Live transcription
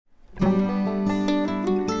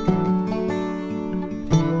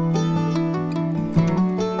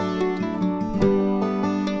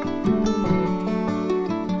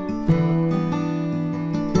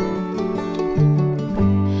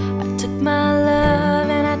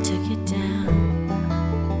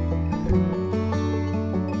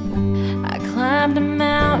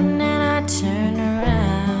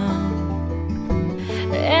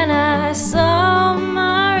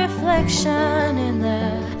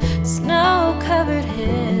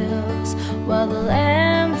while the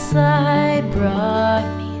landslide brought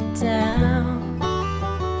me down.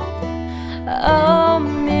 Oh,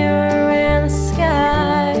 mirror in the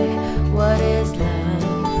sky, what is love?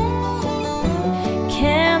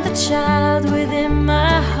 Can the child within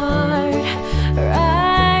my heart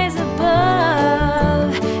rise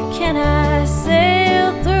above? Can I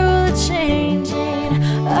sail through the changing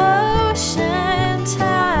ocean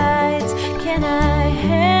tides? Can I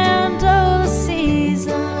handle the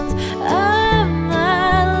seasons of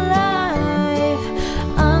my life?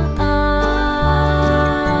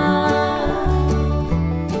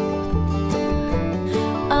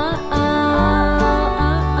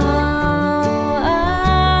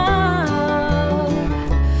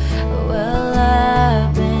 Well,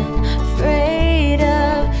 I've been afraid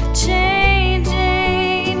of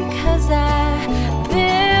changing, 'cause I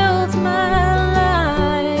built my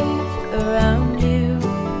life around you.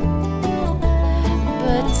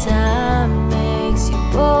 But time makes you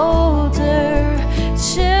bolder,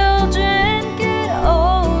 children get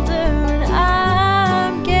older, and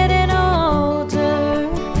I'm getting older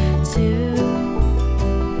too.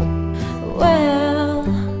 Well,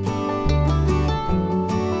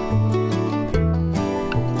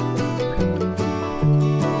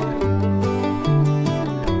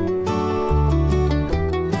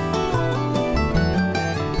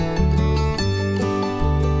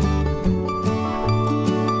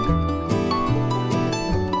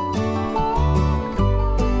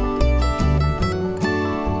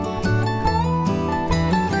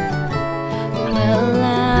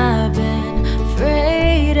 I've been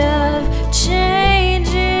afraid of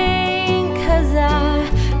changing, 'cause I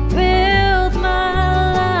built my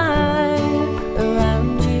life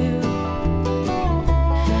around you.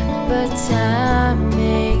 But time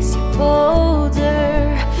makes you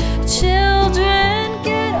bolder, children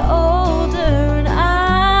get older, and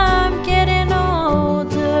I'm getting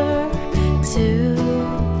older too.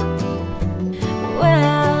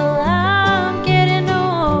 Well, I'm getting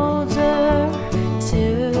older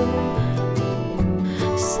too.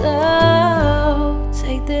 So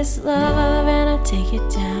take this love and I take it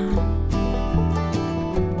down.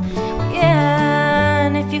 Yeah,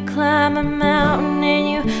 and if you climb a mountain and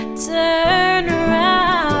you turn